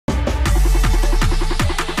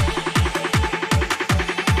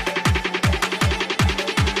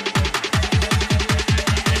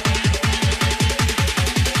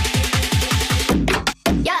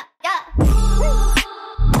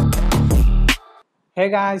Hey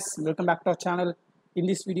guys, welcome back to our channel. In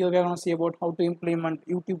this video, we are going to see about how to implement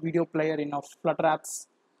YouTube video player in our Flutter apps.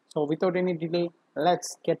 So without any delay,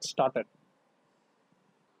 let's get started.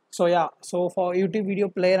 So for YouTube video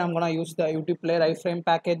player, I'm going to use the YouTube player iframe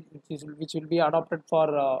package, which will be adopted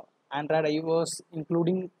for Android, iOS,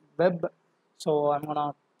 including web. So I'm going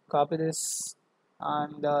to copy this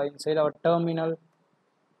and inside our terminal,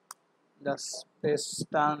 just paste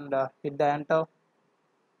and hit the enter.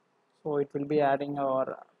 So it will be adding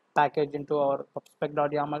our package into our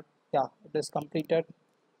pubspec.yaml. Yeah, it is completed.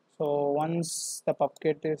 So once the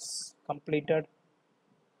pubkit is completed,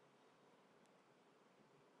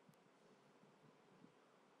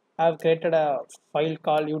 I have created a file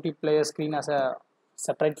called YouTube player screen as a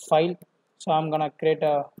separate file. So I'm gonna create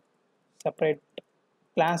a separate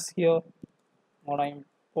class here. I'm gonna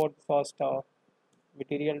import first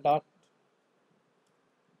material dot.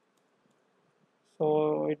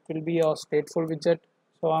 So it will be a stateful widget.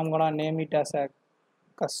 So I'm gonna name it as a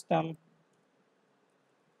custom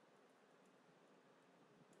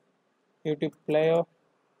YouTube player.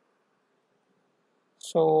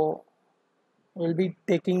 So we'll be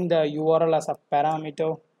taking the URL as a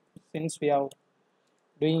parameter since we are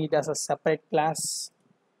doing it as a separate class.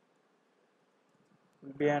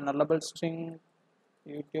 Will be a nullable string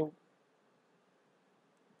YouTube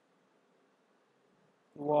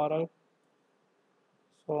URL.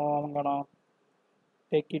 So I'm gonna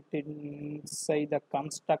take it inside the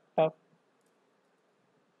constructor.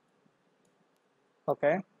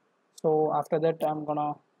 Okay. So after that, I'm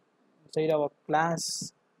gonna inside our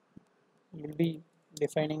class we'll be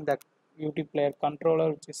defining the YouTube player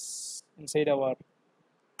controller, which is inside our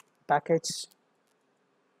package.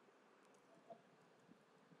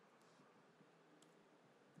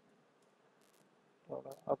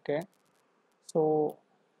 Okay. So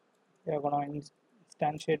we are gonna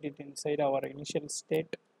instantiate it inside our initial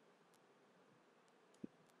state.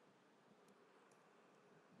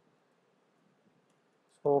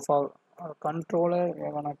 So for our controller, we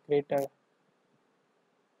are gonna create a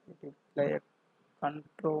YouTube player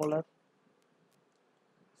controller.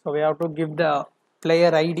 So we have to give the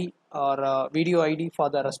player ID or video ID for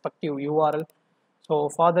the respective URL. So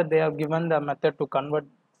for that, they have given the method to convert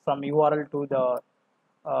from URL to the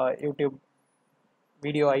YouTube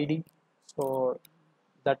video ID. So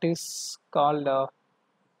that is called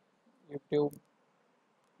YouTube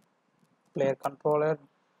player controller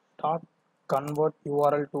dot convert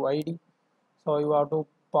URL to ID. So you have to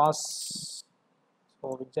pass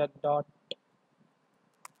widget dot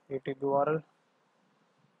YouTube URL.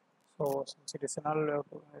 So since it is null,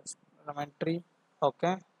 it's elementary.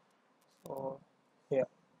 Okay. So here,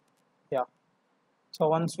 yeah. So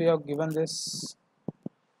once we have given this,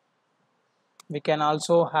 we can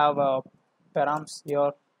also have params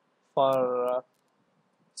here for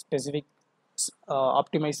specific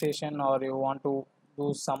optimization, or you want to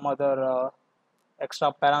do some other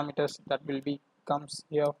extra parameters that will be comes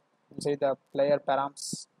here inside the player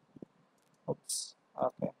params. Oops.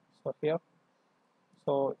 Okay. So here,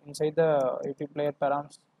 so inside the YouTube player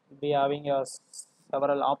params, we'll be having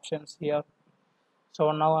several options here.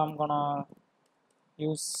 So now I'm gonna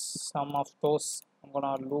use some of those. I'm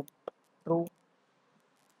gonna loop true,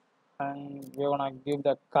 and we're gonna give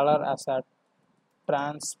the color as a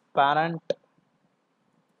transparent,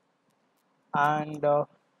 and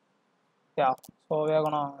yeah, so we are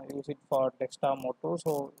gonna use it for desktop mode too.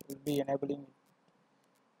 So we'll be enabling.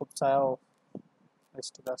 Oops, I have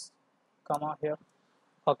listed as comma here.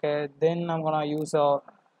 Okay, then I'm gonna use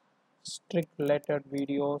strict related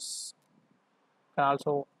videos. Can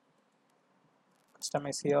also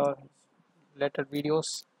customize here related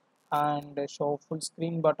videos and show full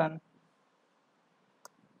screen button.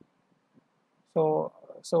 So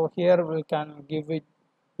here we can give it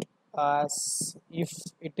as if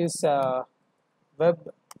it is a web.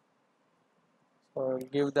 So we'll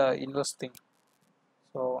give the inverse thing.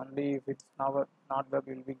 So only if it's not web,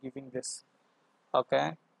 we'll be giving this.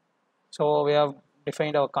 Okay. So we have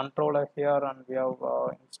defined our controller here, and we have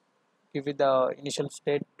give it the initial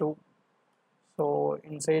state too. So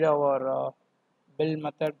inside our build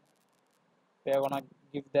method, we are gonna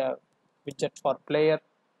give the widget for player.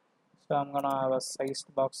 So I'm gonna have a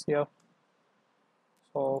sized box here.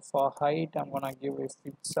 So for height, I'm gonna give, if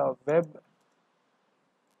it's a web,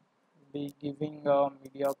 be giving a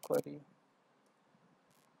media query.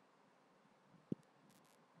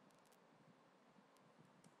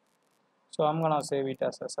 So I'm gonna save it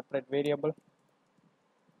as a separate variable.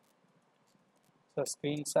 So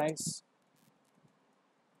screen size.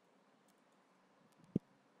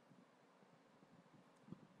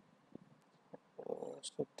 Oh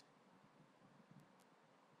shit.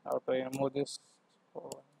 How to remove this? So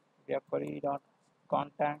media query dot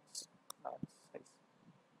contacts dot size.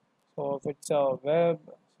 So if it's a web,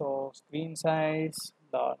 so screen size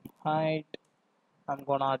dot height, I'm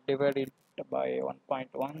gonna divide it by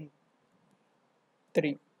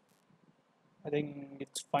 1.13. I think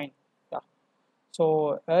it's fine. Yeah.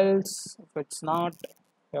 So else if it's not,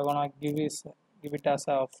 we're gonna give it as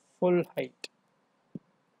a full height.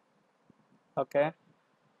 Okay.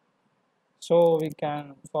 So we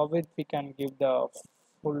can, for width we can give the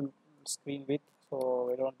full screen width, so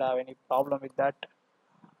we don't have any problem with that.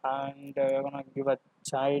 And we're gonna give a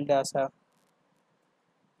child as a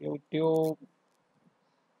YouTube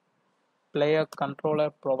player controller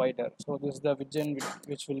provider. So this is the vision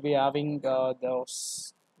which will be having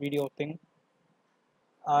those video thing.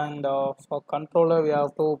 And for controller we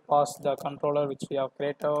have to pass the controller which we have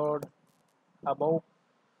created above.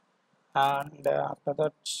 And after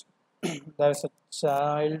that there's a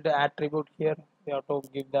child attribute here. We have to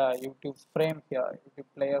give the YouTube frame here, YouTube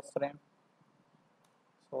player frame.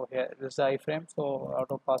 So here this is the iframe, so I have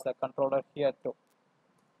to pass the controller here too.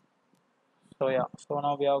 So yeah, so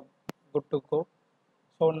now we are good to go.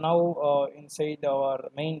 So now inside our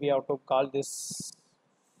main we have to call this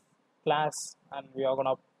class, and we are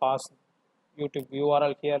gonna pass YouTube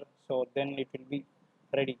URL here, so then it will be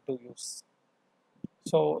ready to use.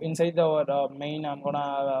 So inside our main I'm gonna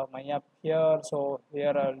have my app here. So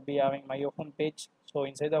here I'll be having my home page. So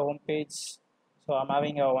inside the home page, so I'm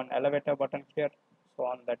having one elevator button here. So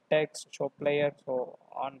on the text show player, so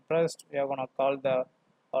on pressed we are gonna call the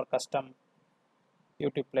our custom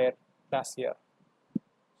YouTube player class here.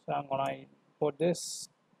 So I'm gonna import this.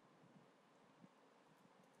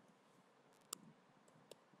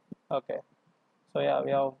 Okay, so yeah,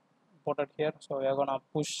 we have imported here. So we are gonna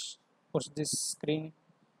push this screen,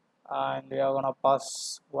 and we are gonna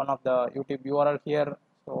pass one of the YouTube URL here.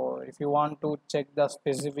 So if you want to check the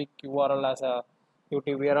specific URL as a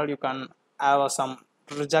YouTube URL, you can have some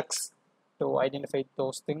rejects to identify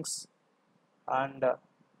those things. And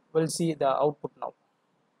we'll see the output now.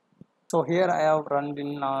 So here I have run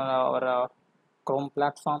in our Chrome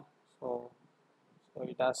platform. So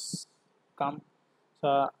it has come.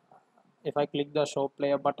 So if I click the show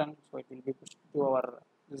player button, so it will be pushed to our,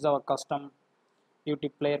 this is our custom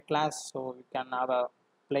YouTube player class. So you can have a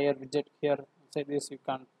player widget here. Inside this you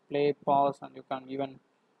can play, pause, and you can even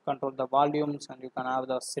control the volumes, and you can have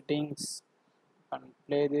the settings. You can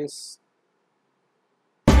play this.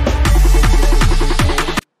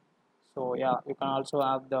 So yeah, you can also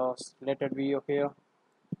have the selected video here.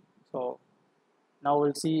 So now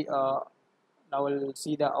we'll see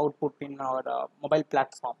the output in our mobile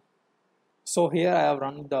platform. So here I have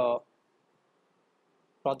run the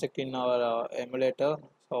project in our emulator.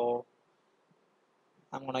 So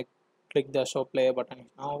I'm gonna click the show player button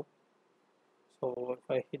now. So if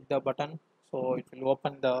I hit the button, so it will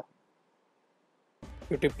open the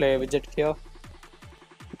YouTube player widget here.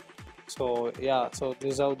 So yeah, so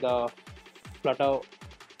this is how the Flutter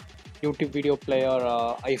YouTube video player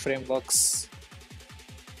iframe works.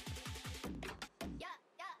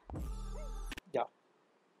 Yeah,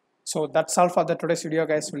 so that's all for the today's video,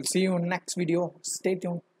 guys. We'll see you in next video. Stay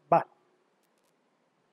tuned.